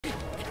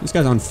This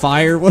guy's on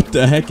fire. What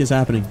the heck is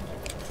happening?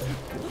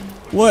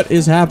 What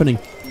is happening?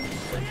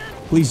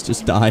 Please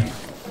just die.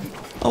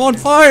 I'm on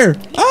fire!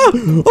 Ah!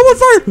 I'm on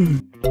fire!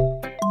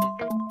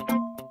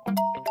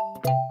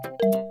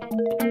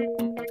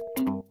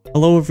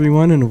 Hello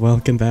everyone and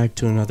welcome back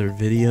to another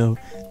video.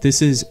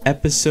 This is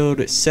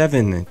episode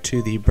 7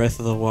 to the Breath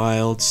of the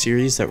Wild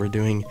series that we're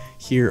doing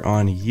here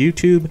on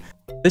YouTube.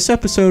 This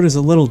episode is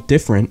a little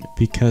different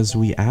because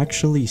we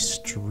actually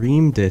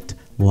streamed it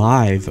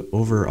live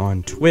over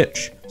on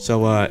Twitch.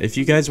 So if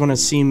you guys want to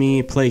see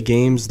me play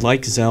games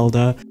like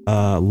Zelda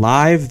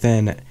live,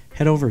 then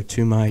head over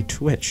to my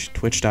Twitch,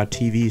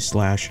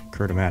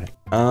 twitch.tv/Kurtomatic.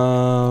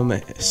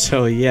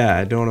 So yeah,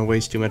 I don't want to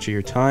waste too much of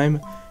your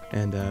time.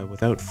 And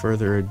without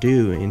further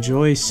ado,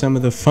 enjoy some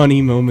of the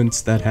funny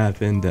moments that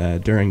happened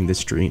during the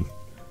stream.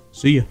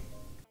 See ya.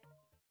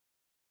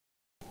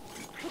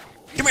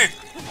 Come here.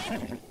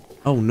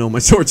 Oh no, my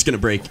sword's gonna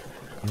break.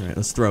 Alright,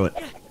 let's throw it.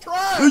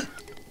 Try.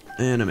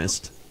 And I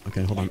missed.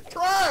 Okay, hold on.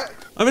 Try.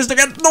 I missed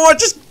again. No, I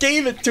just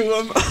gave it to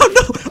him.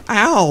 Oh no.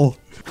 Ow.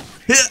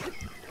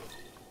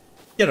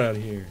 Get out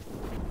of here.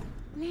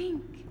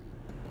 Link.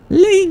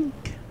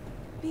 Link.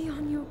 Be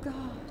on your guard.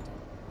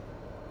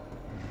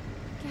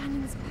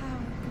 Ganon's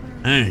power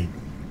grows. Dang.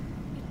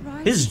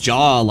 His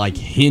jaw like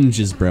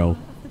hinges, bro.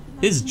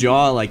 His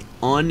jaw like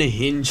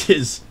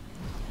unhinges.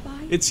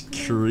 It's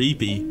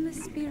creepy. In the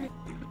spirit.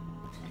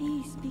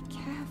 Please be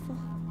careful.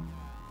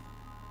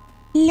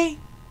 Link.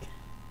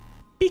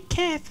 Be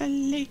careful,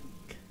 Link.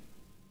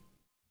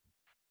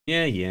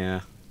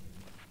 Yeah.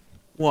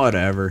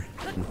 Whatever.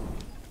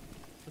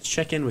 Let's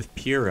check in with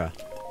Pyrrha.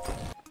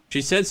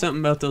 She said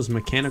something about those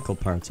mechanical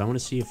parts. I want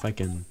to see if I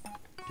can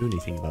do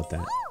anything about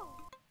that.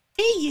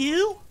 Hey,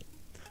 you!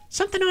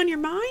 Something on your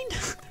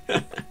mind?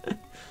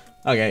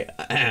 Okay,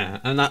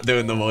 I'm not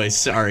doing the voice,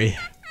 sorry.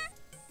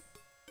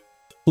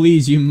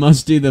 Please, you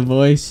must do the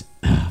voice.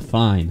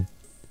 Fine.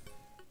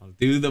 I'll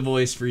do the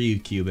voice for you,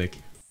 Cubic.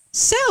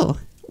 So,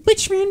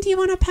 which room do you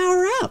want to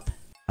power up?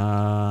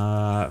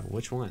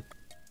 Which one?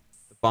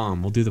 The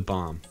bomb. We'll do the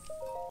bomb.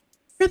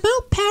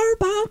 Remote power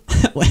bomb.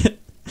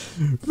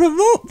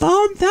 Remote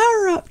bomb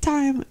power up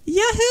time.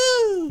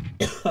 Yahoo!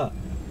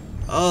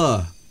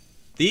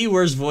 The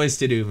worst voice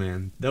to do,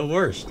 man. The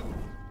worst.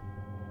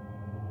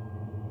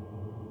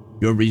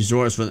 Your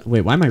resource for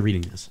wait, why am I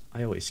reading this?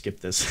 I always skip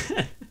this.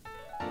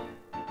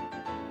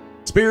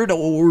 Spirit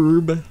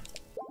orb.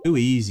 Too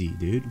easy,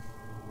 dude.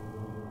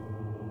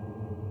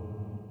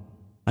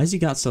 Why has he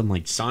got some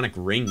like sonic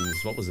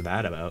rings? What was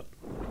that about?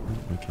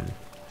 Okay.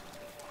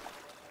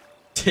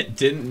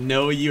 Didn't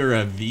know you're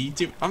a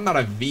VTuber. I'm not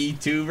a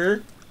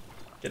VTuber.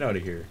 Get out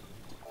of here.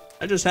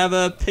 I just have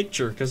a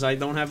picture because I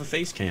don't have a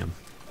face cam.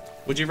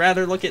 Would you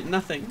rather look at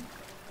nothing?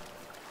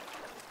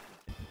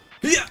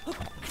 Yeah.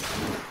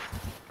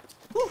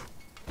 Oh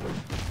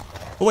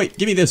wait,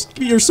 give me this. Give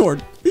me your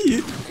sword.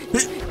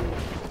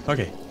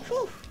 Okay.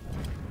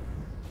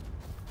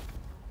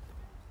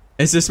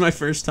 Is this my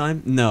first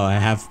time? No, I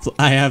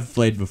have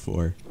played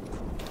before.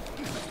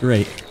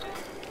 Great.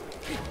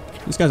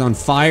 This guy's on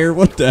fire.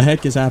 What the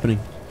heck is happening?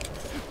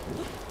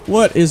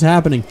 What is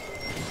happening?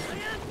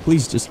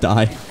 Please just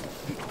die.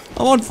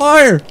 I'm on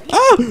fire!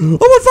 Ah! I'm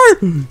on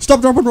fire!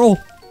 Stop, drop, and roll.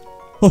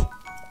 Oh.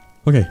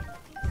 Okay.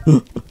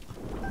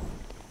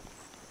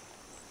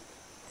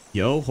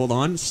 Yo, hold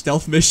on.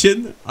 Stealth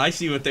mission. I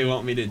see what they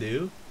want me to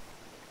do.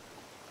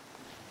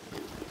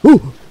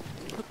 Ooh!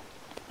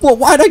 Well,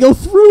 why'd I go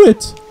through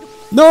it?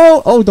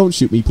 No! Oh, don't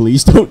shoot me,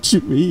 please. Don't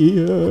shoot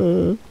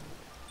me.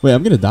 Wait,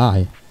 I'm gonna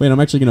die. Wait, I'm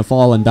actually gonna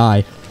fall and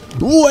die.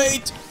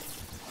 Wait!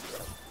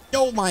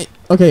 Oh my...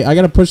 Okay, I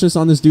gotta push this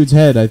on this dude's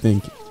head, I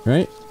think.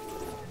 Right?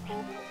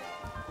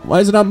 Why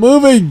is it not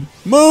moving?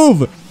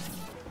 Move!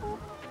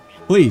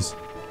 Please.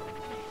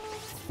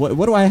 What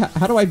do I...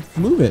 How do I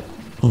move it?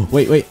 Oh,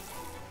 wait.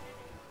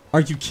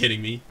 Are you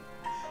kidding me?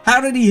 How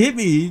did he hit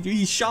me?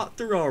 He shot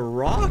through a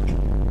rock?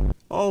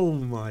 Oh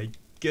my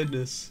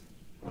goodness.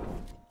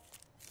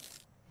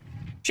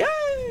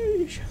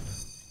 Sheesh!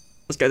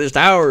 Let's get this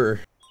tower.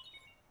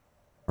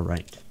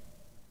 Alright.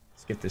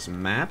 Let's get this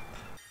map.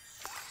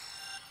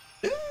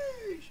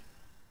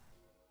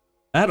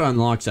 That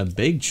unlocks a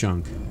big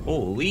chunk.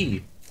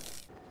 Holy.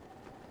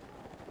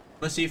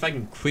 Let's see if I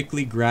can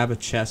quickly grab a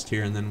chest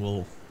here and then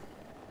we'll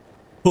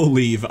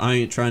leave. I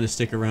ain't trying to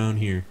stick around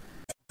here.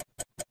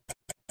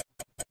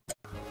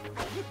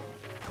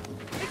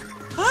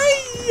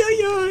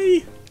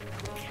 Ay.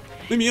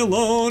 Leave me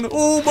alone.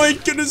 Oh my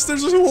goodness,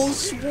 there's a whole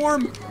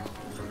swarm.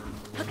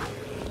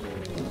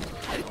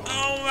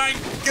 Oh my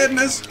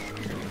goodness.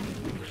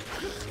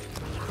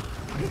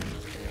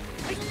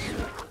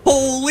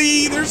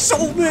 Holy, there's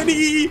so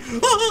many.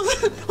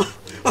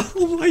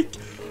 Oh my.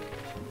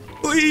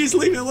 Please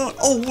leave me alone.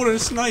 Oh, what a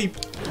snipe.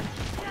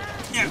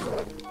 Yeah.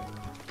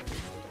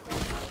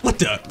 What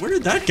the? Where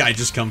did that guy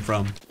just come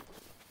from?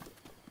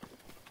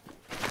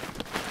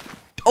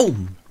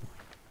 Oh.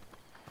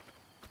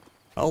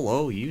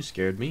 Hello, you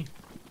scared me.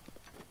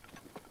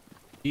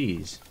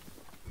 Jeez.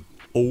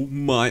 Oh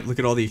my, look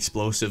at all the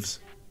explosives.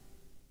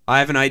 I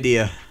have an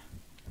idea.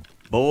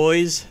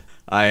 Boys,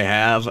 I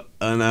have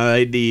an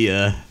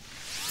idea.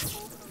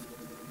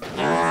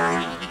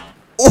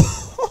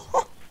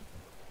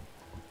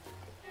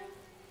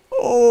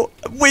 Oh,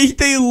 wait,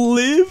 they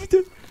lived?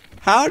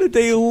 How did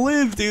they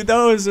live, dude?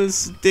 That was a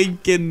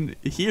stinking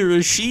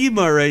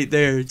Hiroshima right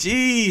there.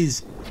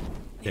 Jeez.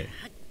 Okay.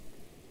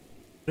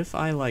 What if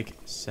I, like,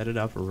 set it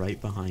up right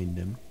behind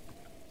him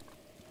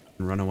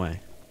and run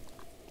away?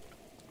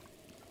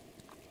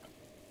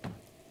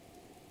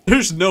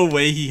 There's no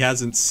way he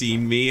hasn't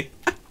seen me.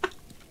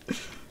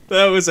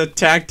 That was a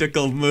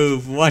tactical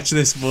move. Watch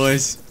this,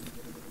 boys.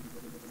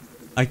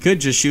 I could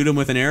just shoot him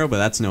with an arrow, but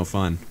that's no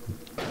fun.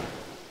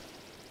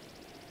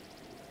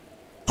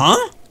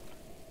 Huh?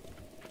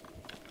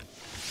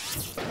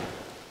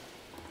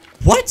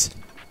 What?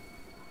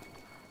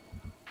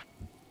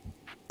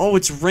 Oh,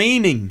 it's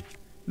raining.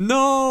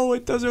 No,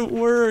 it doesn't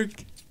work.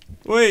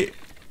 Wait.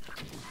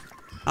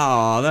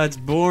 Oh, that's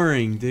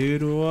boring,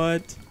 dude.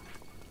 What?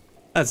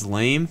 That's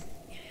lame.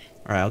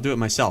 Alright, I'll do it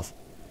myself.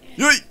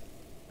 Yay!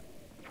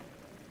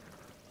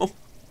 Oh.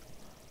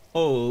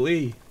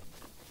 Holy.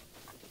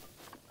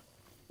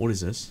 What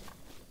is this?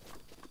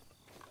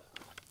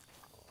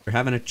 They're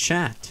having a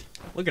chat.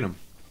 Look at them.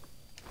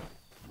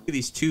 Look at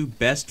these two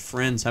best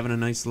friends having a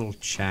nice little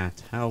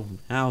chat. How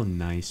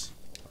nice.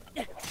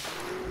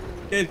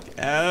 Get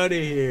out of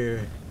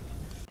here.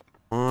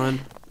 Come on.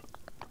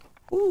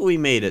 Ooh, we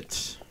made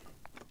it.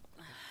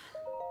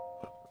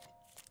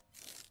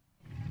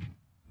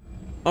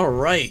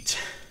 Alright.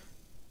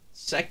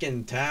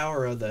 Second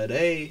tower of the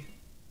day.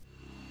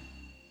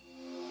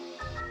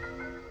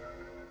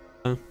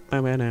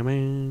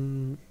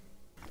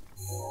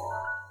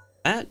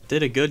 That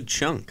did a good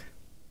chunk.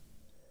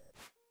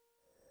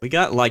 We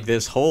got like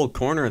this whole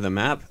corner of the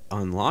map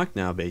unlocked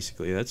now,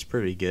 basically. That's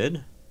pretty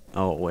good.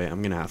 Oh, wait,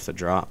 I'm gonna have to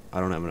drop.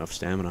 I don't have enough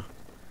stamina.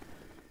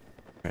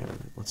 Alright,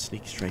 let's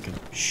sneak strike him.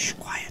 Shh,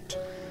 quiet.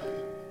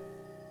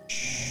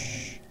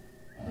 Shh.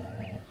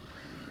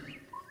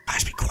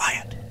 Guys, be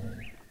quiet.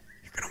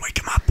 You're gonna wake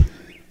him up.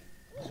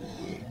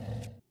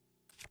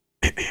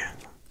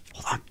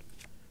 Hold on.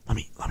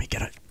 Let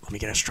me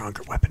get a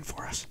stronger weapon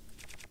for us.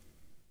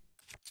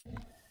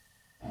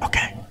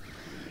 Okay.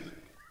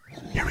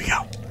 Here we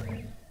go.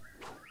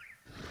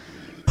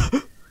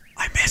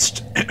 I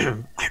missed.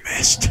 I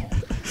missed.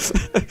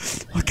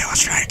 Okay,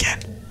 let's try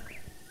again.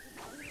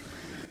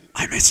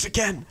 I missed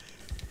again.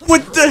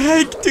 What the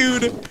heck,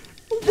 dude?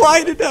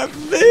 Why did I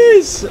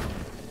miss?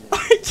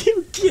 Are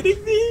you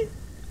kidding me?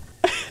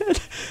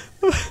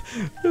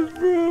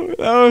 Bro,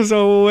 that was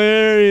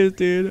hilarious,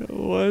 dude.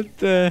 What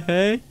the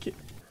heck?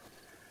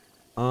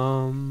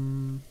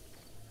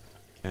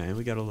 Okay,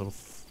 we got a little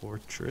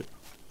fortress.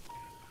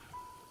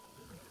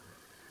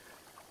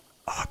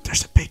 Oh,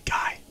 there's a big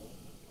guy.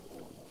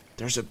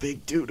 There's a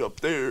big dude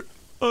up there.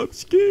 I'm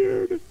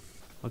scared.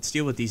 Let's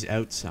deal with these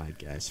outside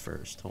guys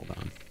first. Hold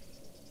on.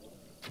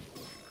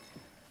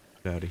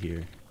 Get out of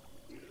here.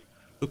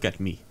 Look at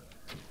me.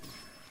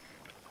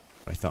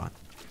 What I thought.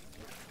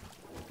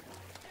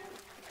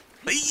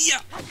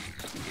 Yeah.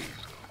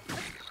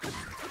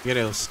 We got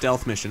a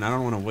stealth mission. I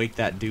don't want to wake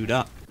that dude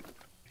up.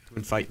 Come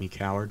and fight me,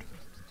 coward.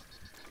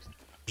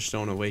 Just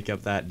don't want to wake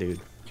up that dude.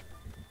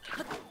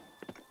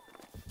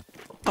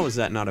 How is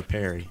that not a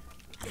parry?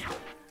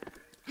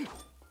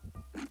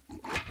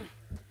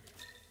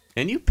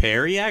 Can you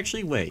parry,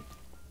 actually? Wait.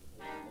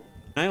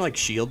 Can I, like,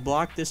 shield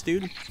block this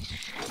dude?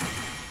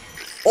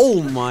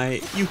 Oh my...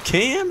 You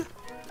can?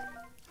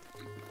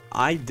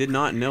 I did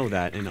not know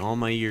that in all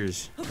my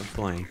years of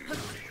playing.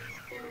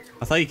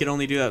 I thought you could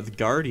only do that with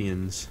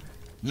Guardians.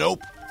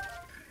 Nope.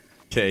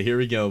 Okay, here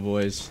we go,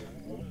 boys.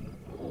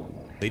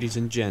 Ladies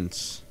and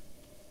gents.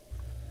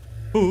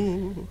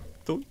 Oh,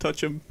 don't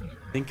touch him.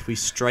 I think we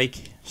strike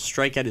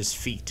at his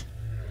feet.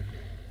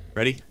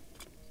 Ready?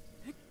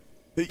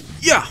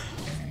 Yeah!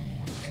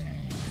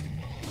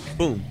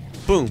 Boom,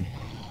 boom,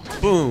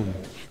 boom.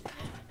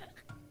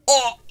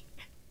 Oh!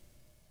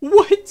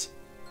 What?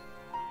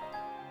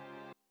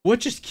 What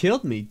just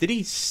killed me? Did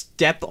he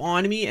step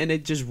on me and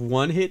it just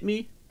one-hit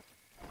me?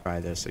 Try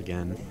this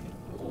again.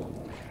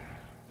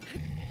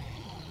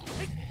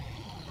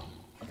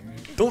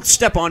 Don't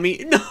step on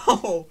me!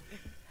 No!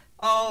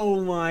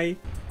 Oh my...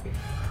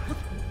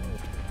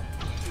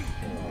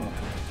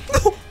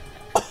 No!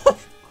 Oh,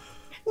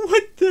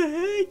 what the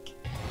heck?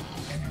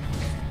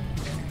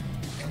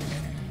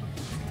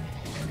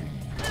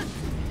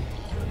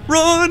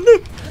 Run!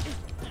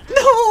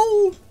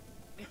 No!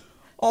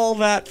 All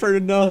that for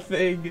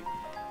nothing.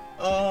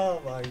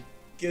 Oh my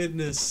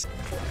goodness.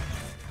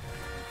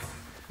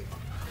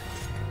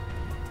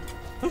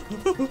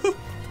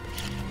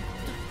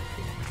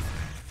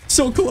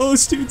 So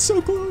close, dude,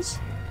 so close.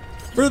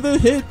 For the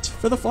hit,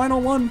 for the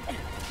final one.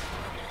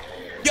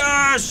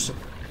 Yes!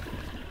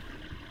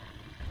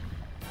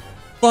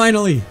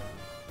 Finally.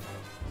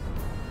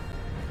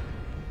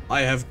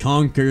 I have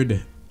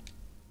conquered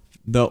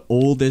the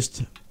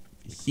oldest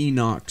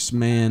Hinox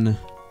man.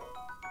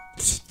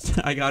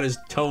 I got his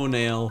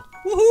toenail.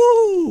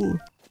 Woohoo!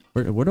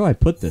 Where do I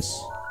put this?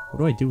 What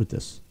do I do with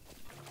this?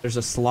 There's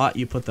a slot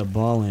you put the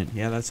ball in.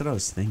 Yeah, that's what I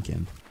was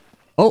thinking.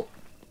 Oh!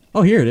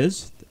 Oh, here it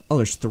is. Oh,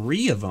 there's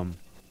 3 of them.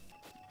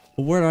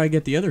 Well, where do I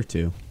get the other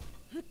 2?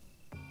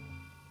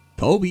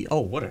 Kobe.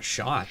 Oh, what a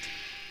shot.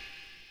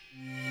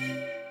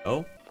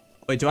 Oh.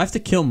 Wait, do I have to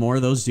kill more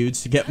of those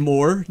dudes to get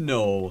more?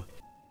 No.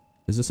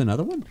 Is this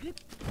another one?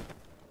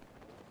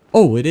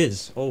 Oh, it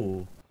is.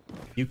 Oh.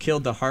 You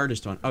killed the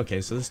hardest one.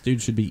 Okay, so this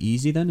dude should be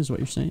easy then, is what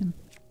you're saying?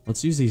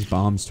 Let's use these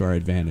bombs to our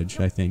advantage,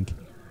 I think.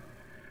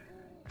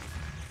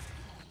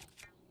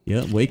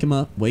 Yeah, wake him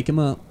up. Wake him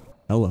up.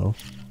 Hello.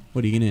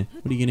 What are you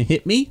gonna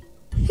hit me?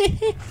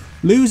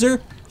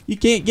 Loser! You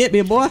can't get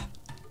me, boy!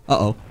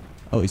 Uh-oh.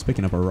 Oh, he's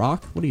picking up a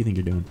rock? What do you think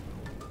you're doing?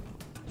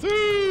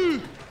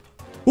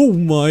 Oh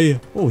my!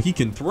 Oh, he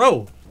can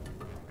throw!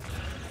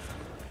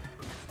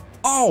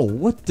 Oh,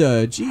 what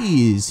the?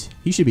 Jeez.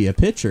 He should be a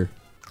pitcher.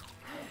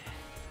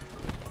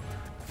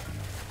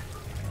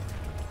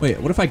 Wait,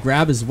 what if I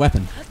grab his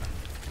weapon?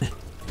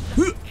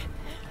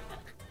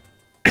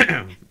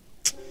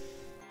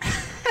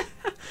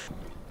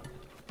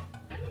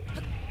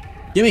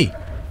 Gimme!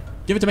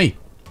 Give it to me!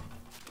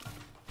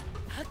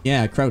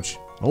 Yeah, crouch.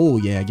 Oh,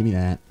 yeah, give me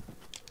that.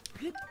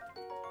 Oh,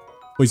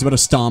 he's about to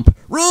stomp.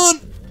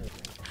 Run!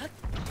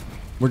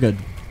 We're good.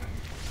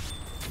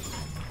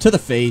 To the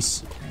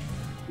face.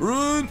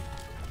 Run!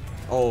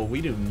 Oh, we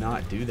do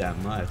not do that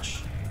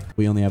much.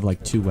 We only have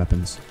like 2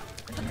 weapons.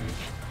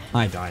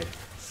 I died.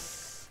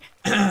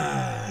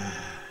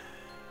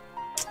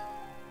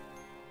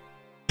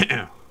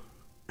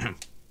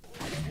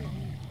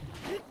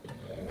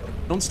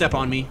 Don't step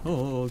on me.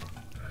 Oh.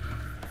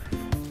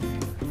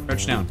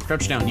 Crouch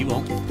down, you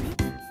won't.